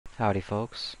Howdy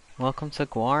folks, welcome to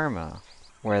Guarma,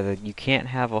 where you can't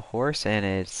have a horse and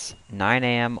it's 9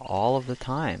 a.m. all of the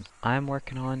time. I'm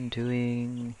working on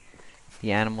doing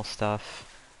the animal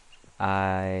stuff.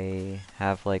 I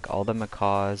have like all the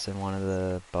macaws and one of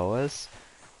the boas,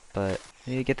 but I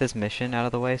need to get this mission out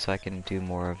of the way so I can do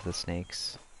more of the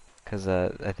snakes. Because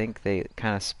I think they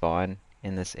kind of spawn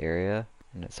in this area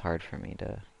and it's hard for me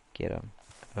to get them.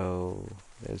 Oh,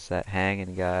 there's that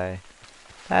hanging guy.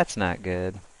 That's not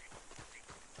good.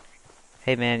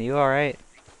 Hey man, you alright?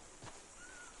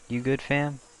 You good,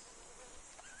 fam?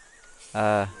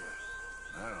 I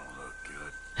don't look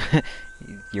good.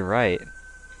 You're right.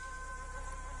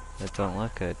 That don't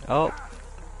look good. Oh!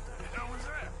 The hell was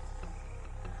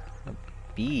that? A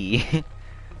bee?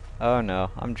 Oh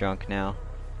no, I'm drunk now.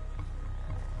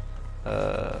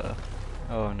 Oh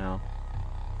no.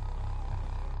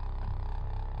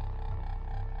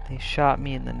 They shot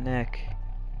me in the neck.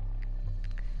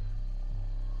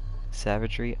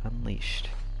 Savagery unleashed.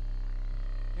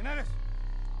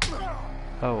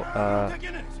 Oh,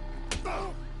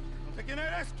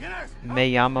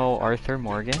 me llamo Arthur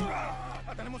Morgan.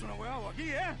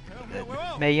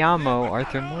 Me llamo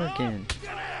Arthur Morgan.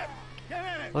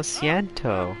 Lo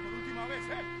siento.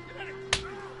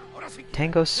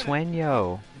 Tengo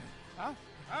sueño.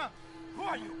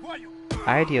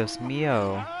 Ay, Dios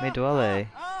mío, me duele.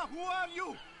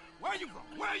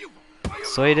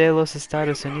 Soy de los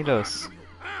Estados Unidos.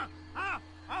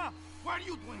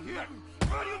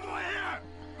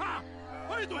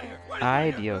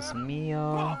 Ay, Dios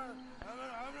mío.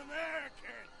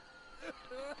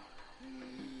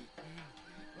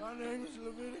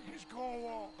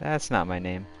 That's not my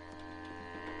name.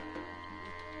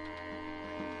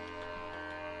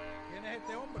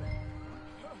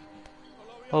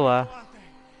 Hola.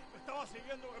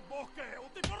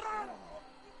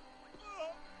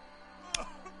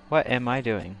 What am I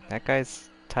doing? That guy's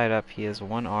tied up. He has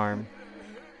one arm.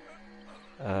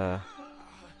 Ooh,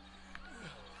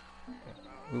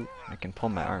 I can pull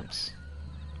my arms.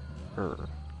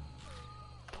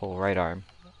 Pull right arm.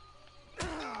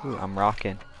 Ooh, I'm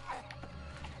rocking.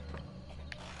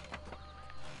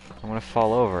 I'm gonna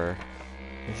fall over.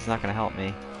 This is not gonna help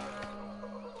me.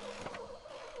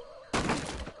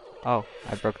 Oh,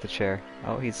 I broke the chair.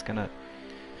 Oh, he's gonna...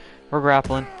 We're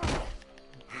grappling.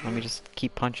 Let me just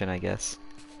keep punching, I guess.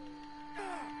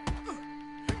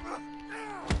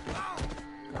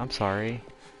 I'm sorry.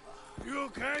 You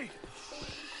okay?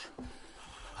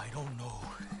 I don't know.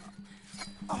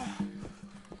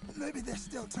 Maybe there's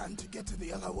still time to get to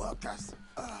the other workers.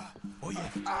 Oh yeah.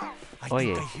 I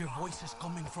think I hear voices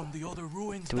coming from the other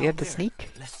ruins. Do we have to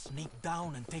sneak? Let's sneak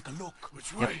down and take a look.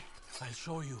 Which way? I'll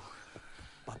show you.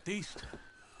 Baptiste,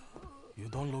 you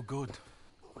don't look good.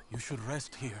 You should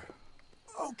rest here.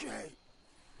 Okay.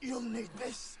 You'll need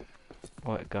this.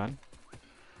 What, gun?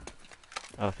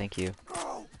 Oh, thank you.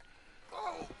 Go.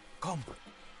 Go. Come.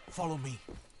 Follow me.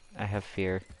 I have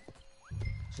fear.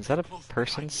 Is that a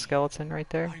person's skeleton right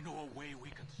there? I know a way we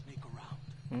can sneak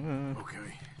around.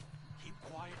 Okay. Keep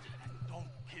quiet and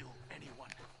don't kill anyone.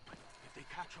 If they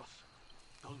catch us,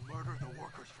 they'll murder the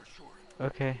workers for sure.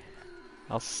 Okay.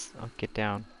 I'll get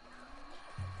down.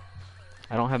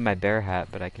 I don't have my bear hat,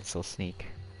 but I can still sneak.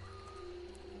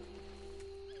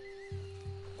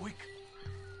 Quick.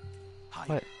 Hide.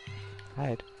 What?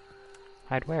 Hide?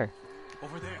 Hide where?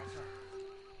 Over there.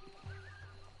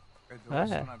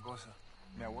 Ah.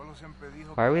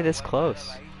 Why are we this close?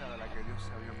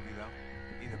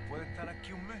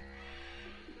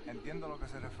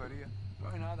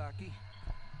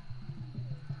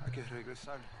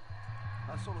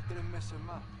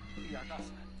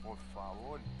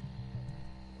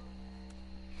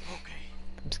 Okay.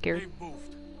 I'm scared. They've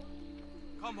moved.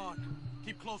 Come on.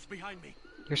 Keep close behind me.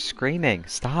 You're screaming.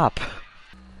 Stop.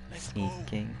 Let's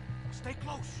Sneaking. go. Stay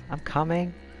close. I'm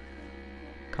coming.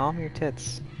 Calm your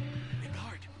tits. Big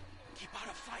guard. Keep out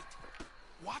of sight.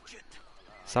 Watch it.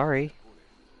 Sorry.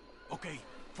 Okay.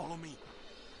 Follow me.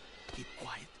 Keep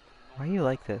quiet. Why are you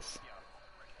like this?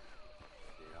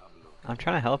 I'm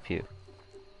trying to help you.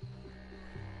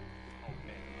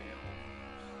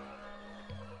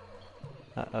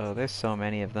 Uh-oh, there's so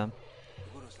many of them.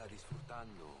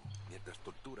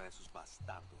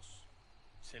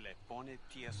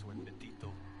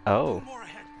 Oh. Two more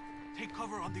ahead. Take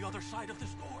cover on the other side of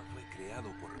this door.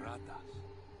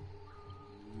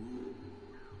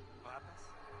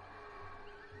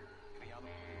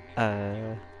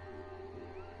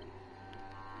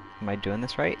 Am I doing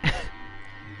this right?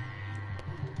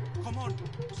 Come on.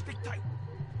 Stick tight.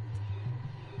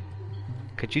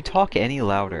 Could you talk any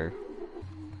louder?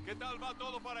 ¿Qué tal va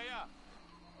todo para allá?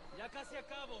 Ya casi a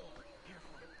cabo.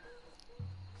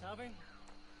 ¿Saben?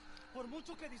 Por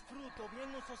mucho que disfruto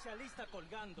viendo un socialista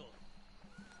colgando,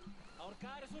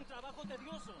 ahorcar es un trabajo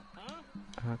tedioso, ¿ah?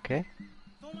 Okay.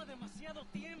 Toma demasiado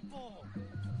tiempo.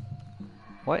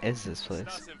 What is this place?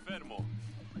 Estás enfermo.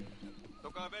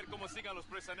 Toca ver cómo sigan los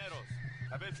prisioneros.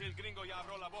 A ver si el gringo ya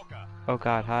abrió la boca. Oh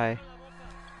god, hi.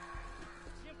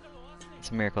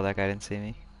 It's a miracle that guy didn't see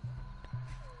me.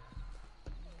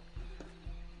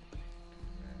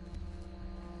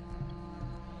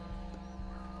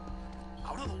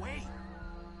 Out of the way.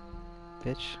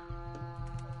 Bitch.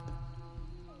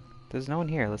 There's no one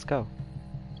here, let's go.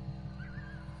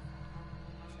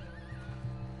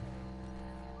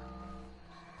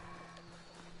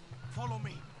 Follow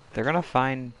me. They're gonna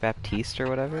find Baptiste or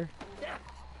whatever.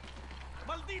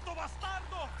 Maldito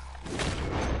bastardo.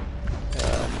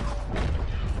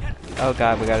 Oh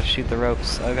god, we gotta shoot the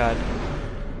ropes. Oh god.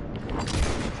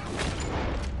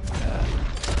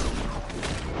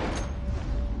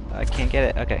 I can't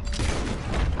get it. Okay.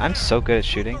 I'm so good at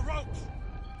shooting.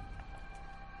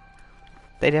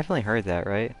 They definitely heard that,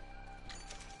 right?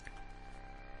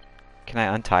 Can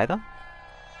I untie them?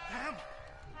 Damn. They're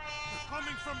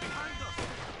coming from behind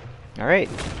us. Alright.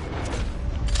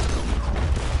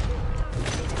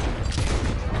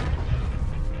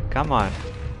 Come on,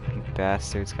 you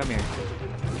bastards. Come here.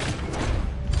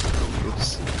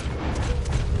 Oops.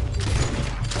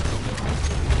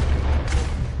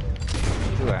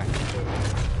 You are.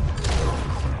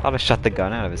 Thought I shot the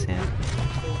gun out of his hand.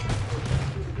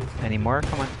 Any more?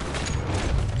 Come on.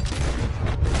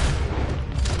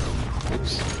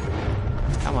 Oops.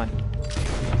 Come on.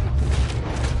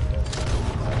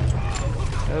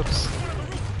 Oops.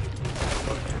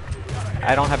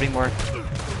 I don't have any more.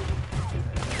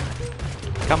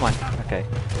 Come on. Okay.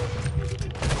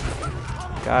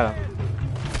 Got him.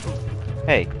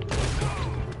 Hey.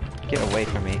 Get away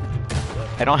from me.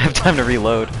 I don't have time to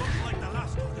reload.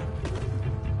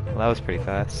 Well, that was pretty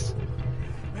fast.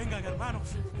 Vengan,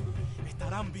 hermanos.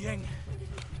 Estarán bien.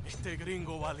 Este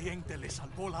gringo valiente le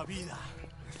salvó la vida.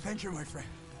 Thank you, my friend.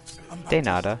 I'm De Baptiste.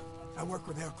 nada. I work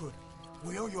with rdr2.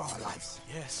 We owe you our lives.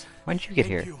 Yes. When did you get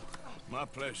here? Thank you. My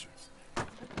pleasure.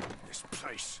 This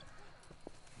place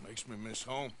makes me miss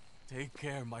home. Take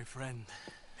care, my friend.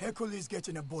 Hercules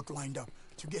getting a boat lined up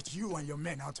to get you and your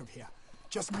men out of here.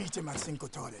 Just meet him at Cinco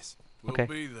Torres. We'll Okay.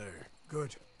 be there.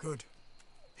 Good, good.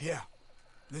 Here,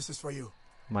 this is for you.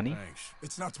 Money? Thanks.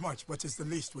 It's not much, but it's the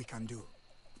least we can do.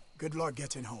 Good luck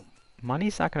getting home.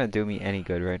 Money's not gonna do me any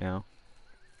good right now.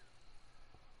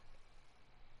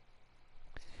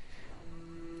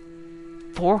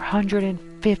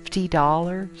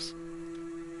 $450?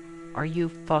 Are you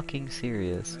fucking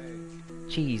serious?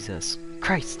 Jesus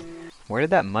Christ. Where did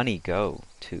that money go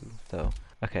to, though?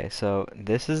 Okay, so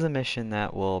this is a mission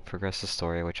that will progress the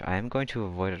story, which I am going to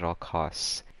avoid at all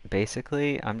costs.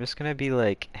 Basically, I'm just gonna be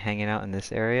like hanging out in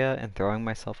this area and throwing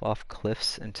myself off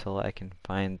cliffs until I can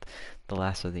find the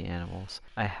last of the animals.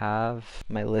 I have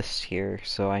my list here,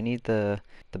 so I need the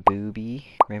booby,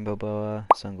 rainbow boa,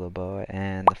 sunglow boa,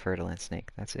 and the fertile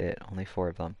snake. That's it. Only 4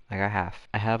 of them. I got half.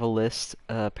 I have a list.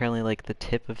 Apparently, like the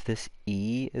tip of this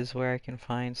E is where I can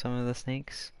find some of the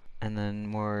snakes, and then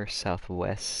more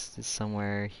southwest is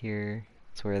somewhere here.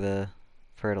 It's where the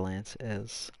fertile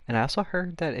is. And I also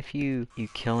heard that if you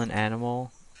kill an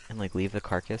animal and like leave the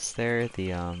carcass there,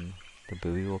 the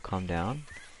buoy will come down.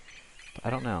 But I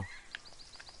don't know.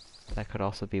 That could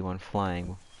also be one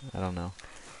flying. I don't know.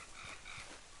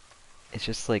 It's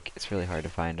just like it's really hard to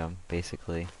find them.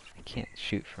 Basically, I can't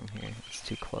shoot from here. It's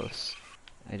too close.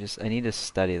 I need to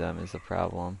study them is the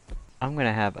problem. I'm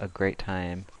gonna have a great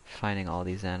time finding all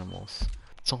these animals.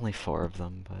 It's only 4 of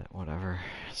them, but whatever.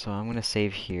 So I'm gonna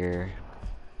save here.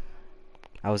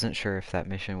 I wasn't sure if that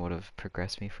mission would have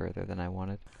progressed me further than I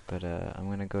wanted, but I'm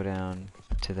gonna go down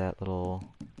to that little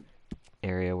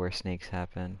area where snakes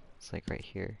happen. It's like right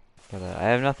here. But I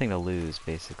have nothing to lose,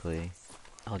 basically.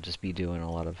 I'll just be doing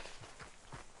a lot of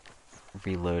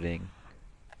reloading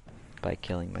by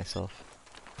killing myself.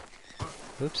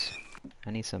 Oops.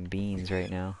 I need some beans right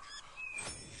now.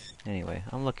 Anyway,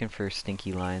 I'm looking for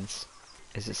stinky lines.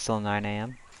 Is it still 9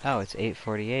 AM? Oh, it's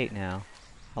 8:48 now.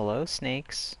 Hello,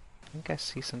 snakes. I think I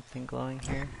see something glowing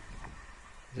here.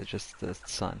 Is it just the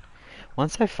sun?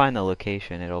 Once I find the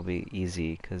location, it'll be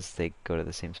easy because they go to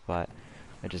the same spot.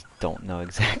 I just don't know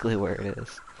exactly where it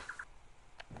is.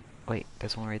 Wait,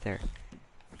 there's one right there.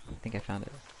 I think I found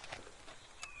it.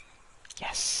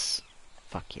 Yes!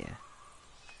 Fuck yeah.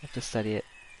 I have to study it,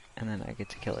 and then I get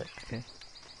to kill it, okay?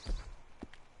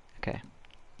 Okay.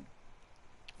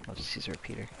 I'll just use a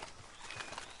repeater.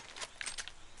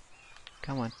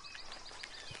 Come on.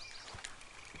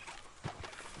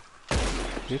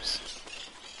 Oops.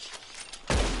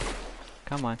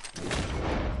 Come on.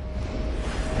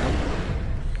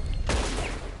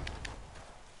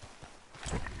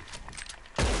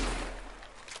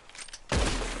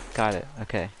 Got it.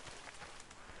 Okay.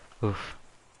 Oof.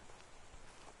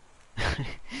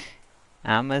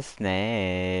 I'm a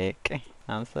snake.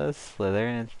 I'm so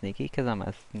slithery and sneaky because I'm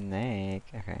a snake.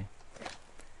 Okay.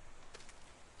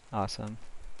 Awesome.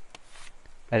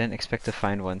 I didn't expect to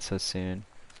find one so soon.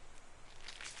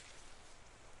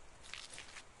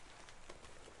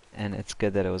 And it's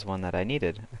good that it was one that I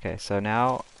needed. Okay, so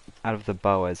now out of the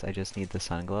boas, I just need the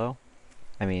sun glow.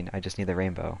 I mean, I just need the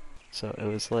rainbow. So it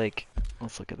was like,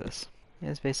 let's look at this.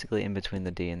 It's basically in between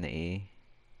the D and the E.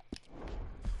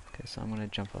 Okay, so I'm gonna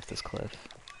jump off this cliff.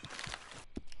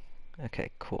 Okay,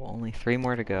 cool. Only 3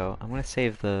 more to go. I'm gonna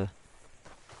save the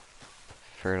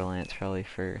fertile ants probably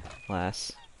for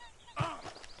last.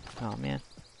 Oh man,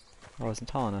 I wasn't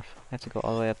tall enough. I have to go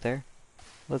all the way up there.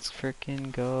 Let's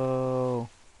frickin' go.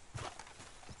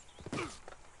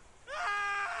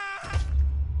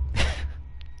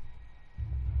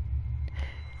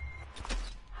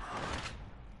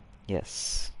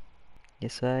 Yes.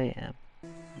 Yes I am.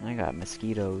 I got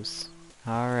mosquitoes.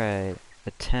 Alright.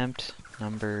 Attempt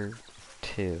number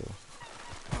 2.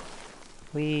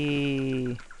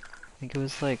 Whee! I think it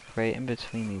was like right in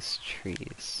between these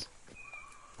trees.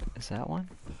 Is that one?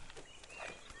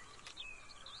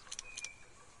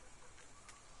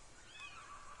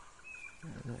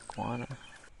 There's an iguana.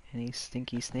 Any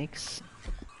stinky snakes?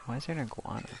 Why is there an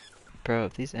iguana? Bro,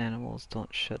 if these animals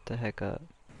don't shut the heck up.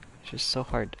 It's just so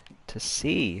hard to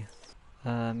see.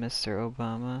 Mr.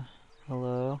 Obama.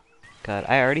 Hello? God,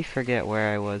 I already forget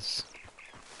where I was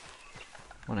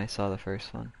when I saw the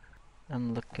first one.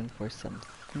 I'm looking for some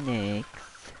snakes.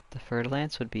 The fertile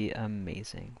ants would be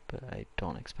amazing, but I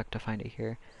don't expect to find it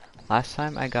here. Last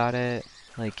time I got it,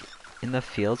 like, in the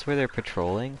fields where they're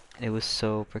patrolling, it was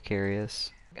so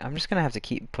precarious. I'm just gonna have to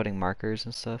keep putting markers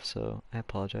and stuff, so I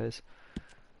apologize.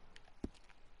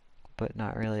 But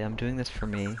not really, I'm doing this for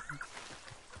me.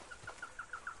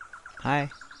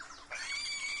 Hi.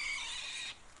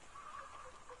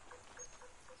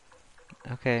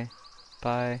 Okay,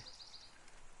 bye.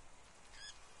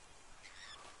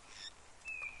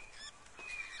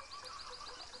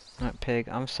 Pig,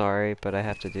 I'm sorry, but I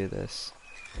have to do this.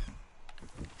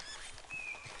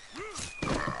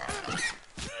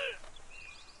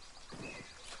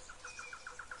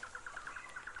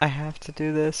 I have to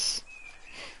do this.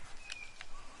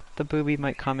 The booby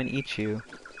might come and eat you.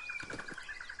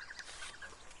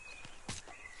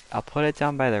 I'll put it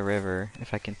down by the river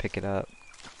if I can pick it up.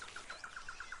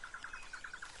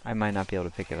 I might not be able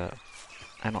to pick it up.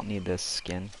 I don't need this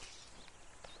skin.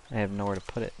 I have nowhere to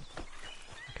put it.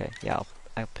 Okay, yeah,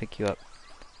 I'll pick you up,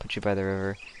 put you by the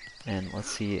river, and let's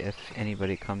see if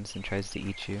anybody comes and tries to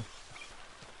eat you.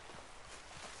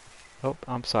 Oh,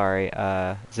 I'm sorry.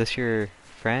 Is this your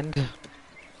friend?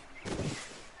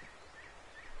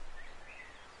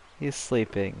 He's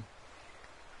sleeping.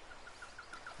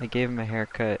 I gave him a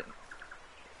haircut,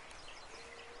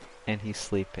 and he's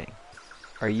sleeping.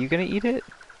 Are you gonna eat it?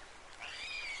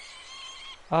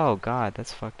 Oh god,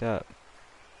 that's fucked up.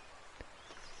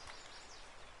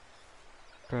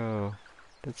 Bro,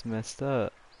 that's messed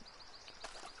up.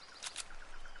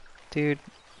 Dude,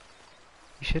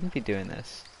 you shouldn't be doing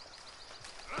this.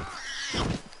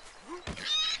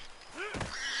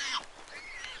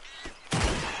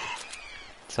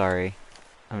 Sorry.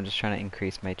 I'm just trying to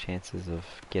increase my chances of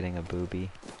getting a booby.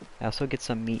 I also get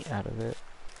some meat out of it,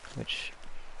 which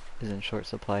is in short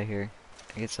supply here.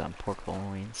 I get some pork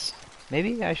loins.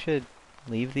 Maybe I should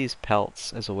leave these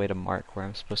pelts as a way to mark where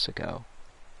I'm supposed to go.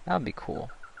 That would be cool.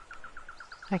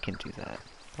 I can do that.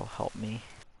 It'll help me.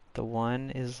 The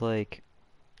one is like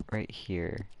right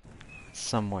here.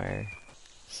 Somewhere.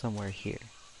 Somewhere here.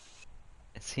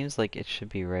 It seems like it should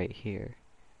be right here.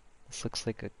 This looks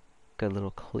like a good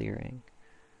little clearing.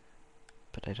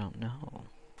 But I don't know.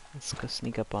 Let's go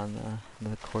sneak up on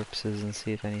the corpses and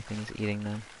see if anything's eating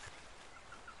them.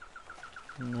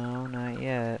 No, not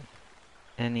yet.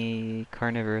 Any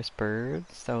carnivorous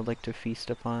birds that I would like to feast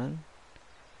upon?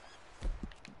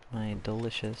 My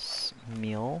delicious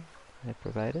meal I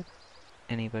provided.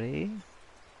 Anybody?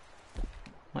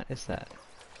 What is that?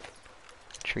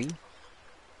 A tree?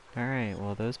 Alright,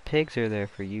 well those pigs are there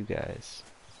for you guys.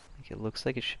 Like, it looks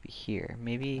like it should be here.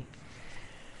 Maybe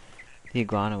the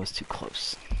iguana was too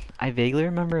close. I vaguely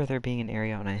remember there being an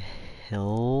area on a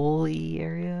hilly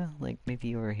area, like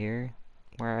maybe over here,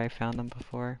 where I found them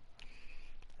before.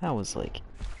 That was like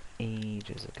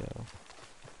ages ago.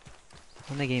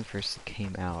 When the game first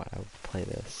came out, I would play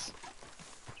this.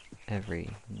 every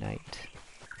night.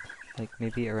 Like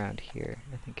maybe around here,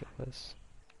 I think it was.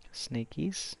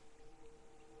 Snakies?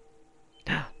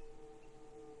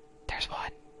 There's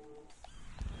one!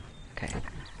 Okay,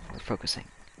 we're focusing.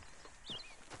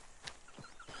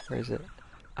 Where is it?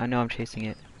 I know I'm chasing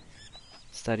it.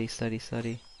 Study, study,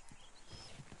 study.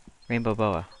 Rainbow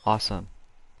boa. Awesome.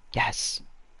 Yes!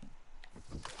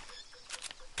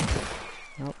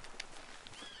 Nope.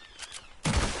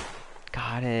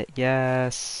 Got it.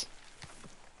 Yes!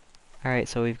 Alright,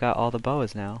 so we've got all the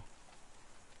boas now.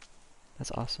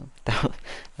 That's awesome. That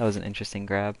was an interesting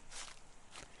grab.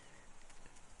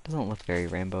 Doesn't look very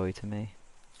rainbowy to me.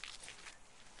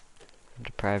 I'm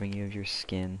depriving you of your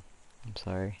skin. I'm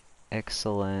sorry.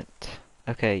 Excellent.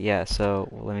 Okay, yeah, so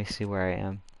let me see where I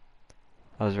am.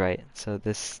 I was right. So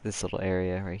this little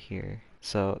area right here.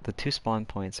 So the two spawn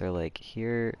points are like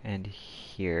here and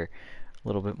here. A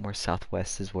little bit more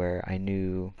southwest is where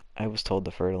I was told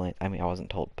the fertile, I mean I wasn't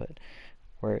told, but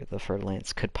where the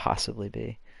fertilants could possibly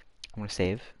be. I'm gonna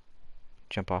save.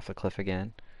 Jump off the cliff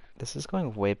again. This is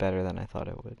going way better than I thought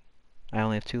it would. I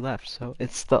only have 2 left, so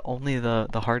it's only the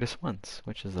hardest ones,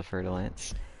 which is the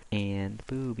fertilants and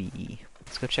booby.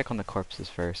 Let's go check on the corpses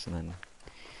first and then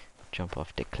jump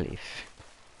off the cliff.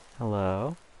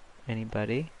 Hello?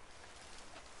 Anybody?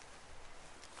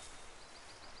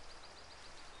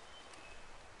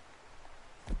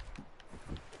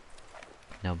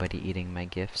 Nobody eating my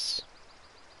gifts?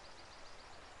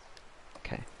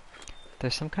 Okay.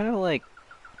 There's some kind of like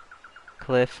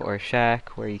cliff or shack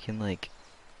where you can like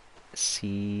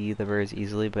see the birds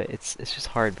easily, but it's just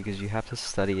hard because you have to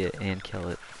study it and kill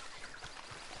it.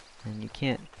 And you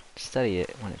can't study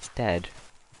it when it's dead.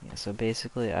 Yeah, so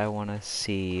basically I want to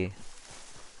see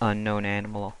unknown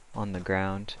animal on the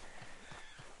ground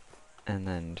and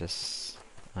then just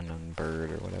unknown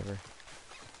bird or whatever.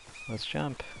 Let's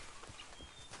jump.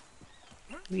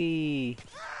 Whee!